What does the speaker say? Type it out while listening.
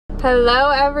Hello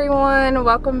everyone,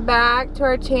 welcome back to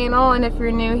our channel, and if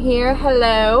you're new here,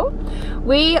 hello.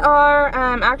 We are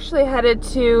actually headed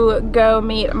to go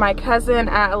meet my cousin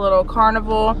at a little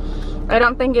carnival. I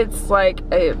don't think it's like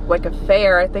a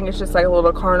fair. I think it's just like a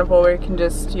little carnival where you can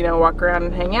just, you know, walk around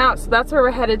and hang out. So that's where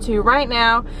we're headed to right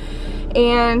now,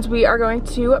 and we are going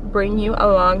to bring you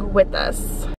along with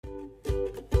us.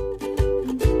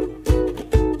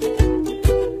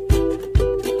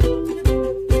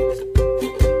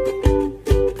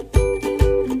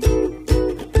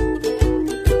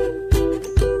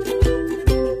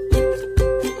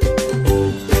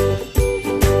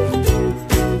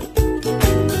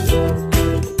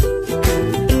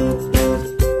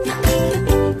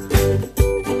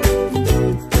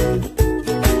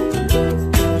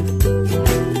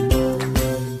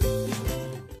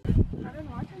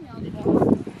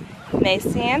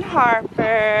 Macy and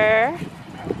Harper.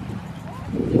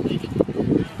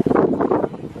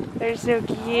 They're so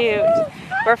cute.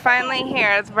 We're finally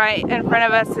here. It's right in front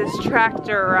of us is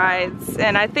tractor rides,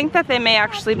 and I think that they may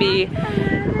actually be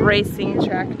racing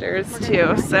tractors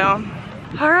too. So,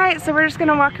 alright, so we're just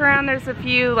gonna walk around. There's a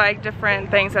few like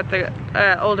different things that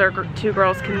the older two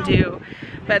girls can do,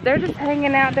 but they're just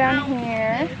hanging out down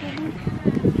here.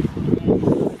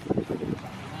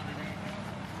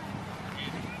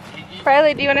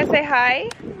 Riley, do you want to say hi?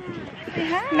 Say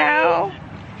hi. No.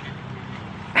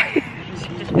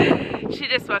 She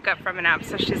just woke up from a nap,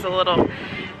 so she's a little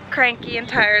cranky and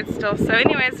tired still. So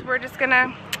anyways, we're just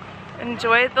gonna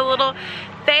enjoy the little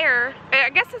fair.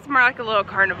 I guess it's more like a little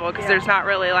carnival because there's not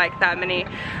really like that many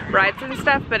rides and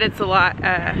stuff, but it's a lot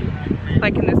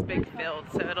like in this big field,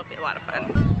 so it'll be a lot of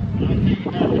fun.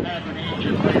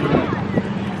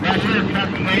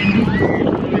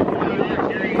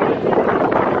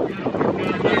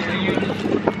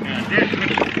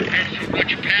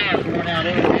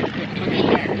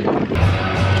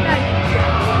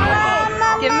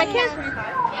 Give him a kiss.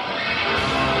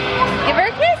 Give her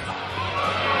a kiss.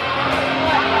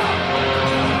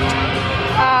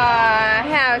 Aw,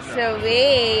 how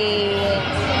sweet.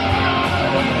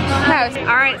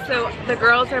 Alright, so the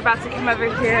girls are about to come over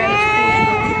here and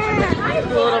see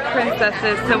the little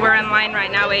princesses, so we're in line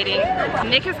right now waiting.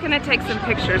 Nick is going to take some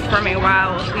pictures for me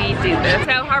while we do this.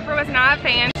 So Harper was not a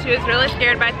fan. She was really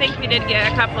scared, but I think we did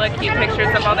get a couple of cute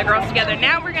pictures of all the girls together.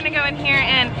 Now we're going to go in here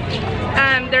and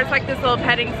there's like this little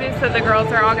petting zoo, so the girls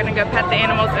are all going to go pet the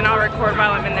animals, and I'll record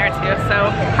while I'm in there too.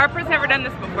 So Harper's never done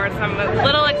this before, so I'm a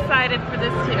little excited for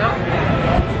this too.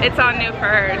 It's all new for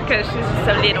her because she's just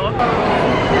so little.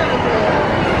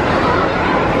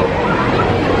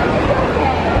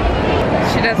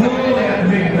 She doesn't want to do it.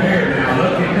 Big bear now.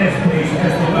 Look at this, please.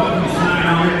 Has the welcome sign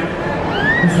on it.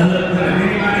 This is a look at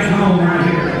anybody's home right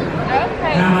here.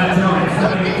 Okay. How much on it?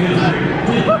 72.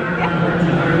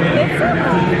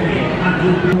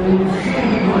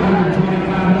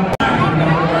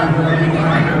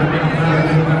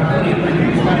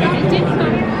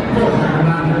 200.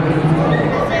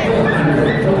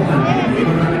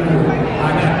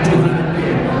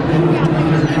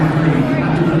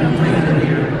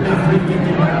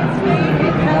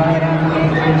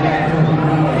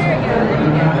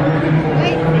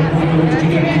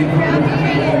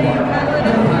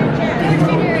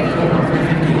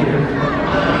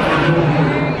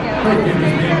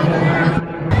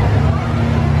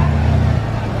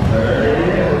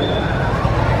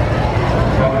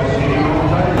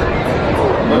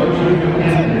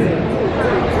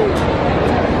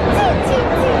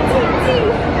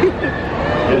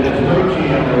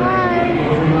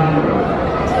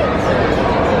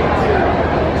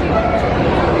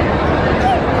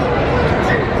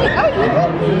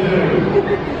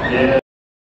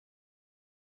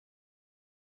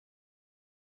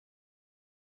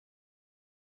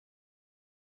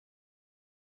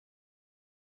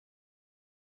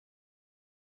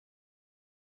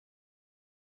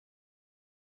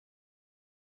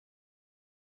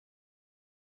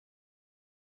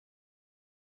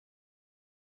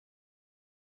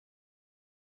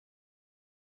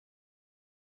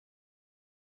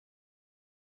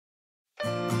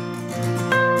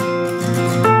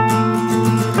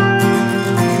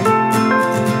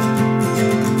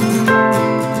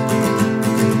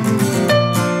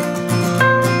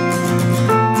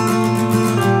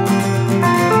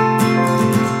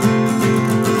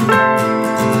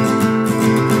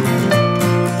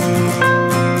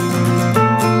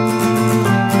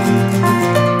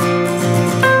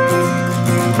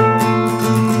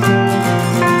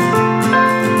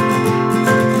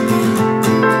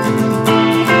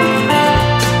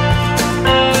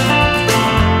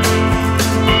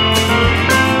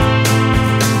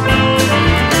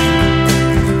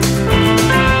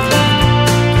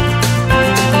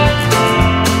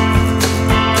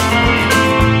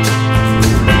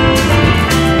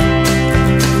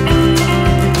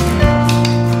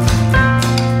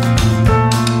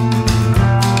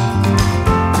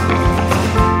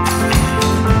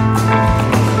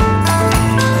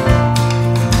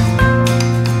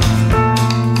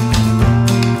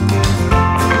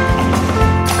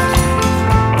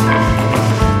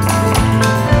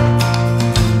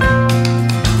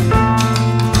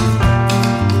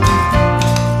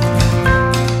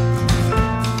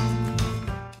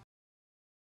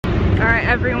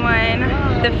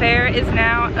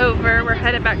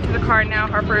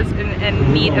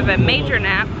 need of a major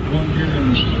nap.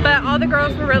 But all the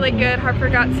girls were really good. Harper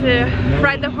got to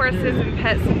ride the horses and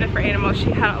pet some different animals.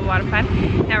 She had a lot of fun.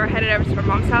 Now we're headed over to her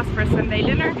mom's house for Sunday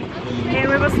dinner, and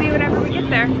we will see you whenever we get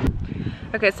there.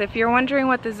 Okay, so if you're wondering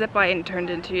what the zip line turned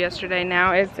into yesterday,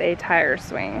 now it's a tire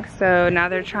swing. So now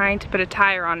they're trying to put a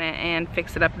tire on it and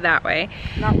fix it up that way.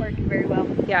 Not working very well.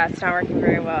 Yeah, it's not working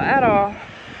very well at all.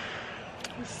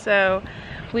 So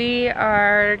we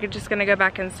are just gonna go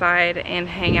back inside and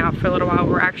hang out for a little while.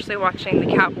 We're actually watching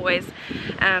the Cowboys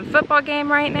football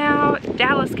game right now.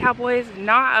 Dallas Cowboys,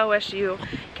 not OSU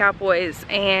Cowboys.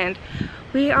 And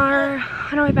we are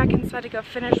on our way back inside to go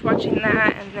finish watching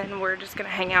that, and then we're just gonna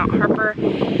hang out. Harper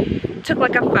took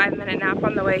like a 5-minute nap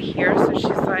on the way here, so she's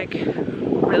like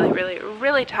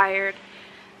really tired.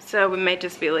 So we may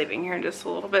just be leaving here in just a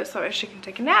little bit so she can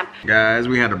take a nap. Guys,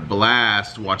 we had a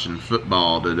blast watching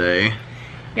football today.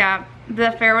 Yeah,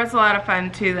 the fair was a lot of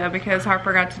fun too though, because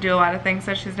Harper got to do a lot of things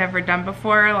that she's never done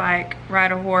before, like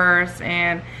ride a horse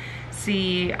and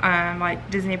see like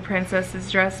Disney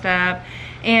princesses dressed up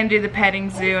and do the petting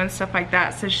zoo and stuff like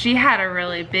that. So she had a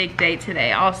really big day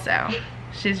today also.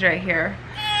 She's right here.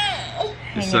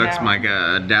 It sucks my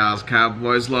Dallas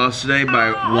Cowboys lost today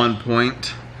by 1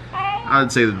 point. I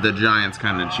would say that the Giants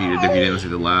kind of cheated if you didn't see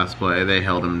the last play. They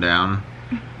held them down.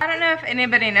 I don't know if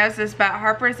anybody knows this, but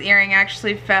Harper's earring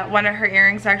actually one of her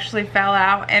earrings actually fell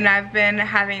out, and I've been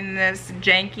having this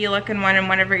janky looking one in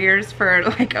one of her ears for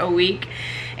like a week.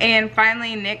 And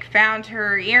finally Nick found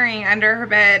her earring under her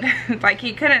bed. Like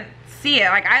he couldn't see it.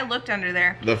 Like I looked under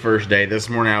there. The first day, this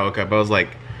morning I woke up, I was like,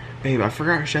 babe, I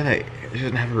forgot she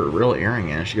doesn't have her real earring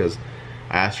in. She goes,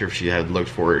 I asked her if she had looked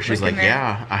for it. She's like,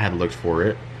 yeah, I had looked for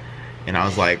it. And I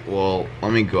was like, well,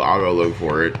 let me go, I'll go look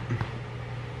for it.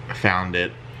 I found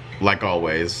it. Like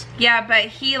always. Yeah, but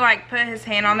he like put his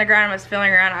hand on the ground and was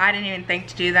feeling around. I didn't even think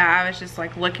to do that. I was just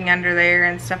like looking under there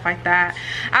and stuff like that.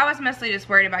 I was mostly just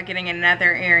worried about getting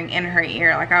another earring in her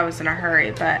ear. Like I was in a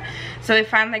hurry. But so we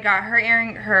finally got her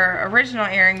earring, her original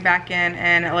earring back in,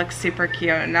 and it looks super cute.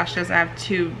 And now she doesn't have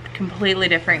 2 completely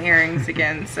different earrings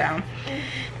again. So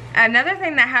another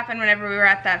thing that happened whenever we were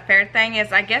at that fair thing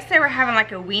is I guess they were having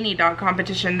like a weenie dog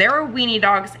competition. There were weenie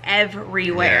dogs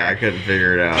everywhere. Yeah, I couldn't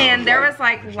figure it out. And there was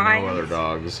like lions. No other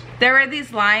dogs. There were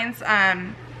these lions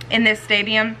in this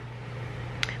stadium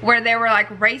where they were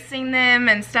like racing them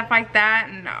and stuff like that.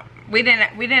 And we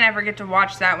didn't ever get to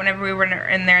watch that. Whenever we were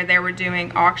in there, they were doing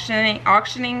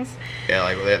auctionings. Yeah,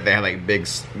 like they had like big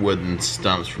wooden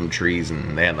stumps from trees,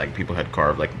 and they had like people had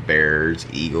carved like bears,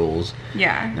 eagles.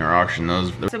 Yeah. And they were auctioning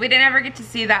those. So we didn't ever get to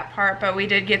see that part, but we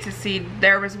did get to see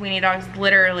there was weenie dogs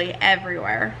literally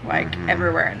everywhere, like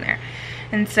everywhere in there.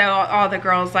 And so all the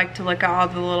girls like to look at all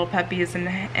the little puppies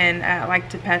and like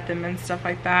to pet them and stuff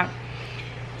like that.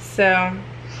 So.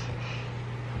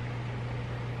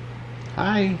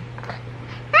 Hi.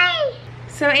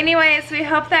 So anyways, we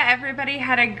hope that everybody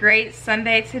had a great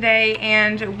Sunday today,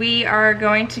 and we are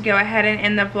going to go ahead and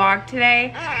end the vlog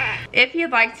today. If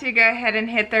you'd like to, go ahead and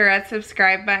hit the red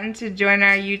subscribe button to join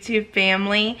our YouTube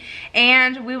family,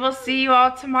 and we will see you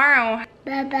all tomorrow.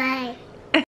 Bye-bye.